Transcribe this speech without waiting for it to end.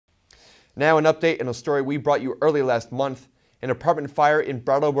Now an update on a story we brought you early last month. An apartment fire in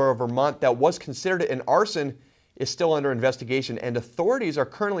Brattleboro, Vermont that was considered an arson is still under investigation, and authorities are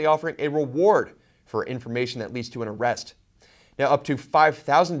currently offering a reward for information that leads to an arrest. Now up to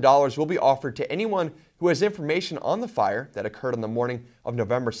 $5,000 will be offered to anyone who has information on the fire that occurred on the morning of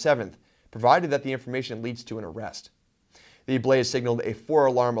November 7th, provided that the information leads to an arrest. The blaze signaled a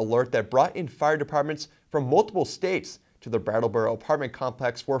 4-alarm alert that brought in fire departments from multiple states to the Brattleboro apartment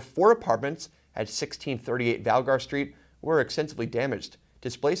complex, where 4 apartments at 1638 Valgar Street were extensively damaged,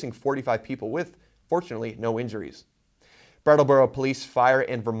 displacing 45 people with, fortunately, no injuries. Brattleboro Police, Fire,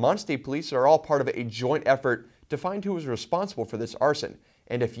 and Vermont State Police are all part of a joint effort to find who was responsible for this arson.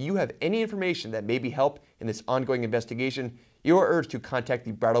 And if you have any information that may be help in this ongoing investigation, you are urged to contact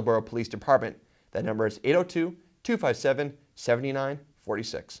the Brattleboro Police Department. That number is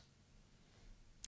 802-257-7946.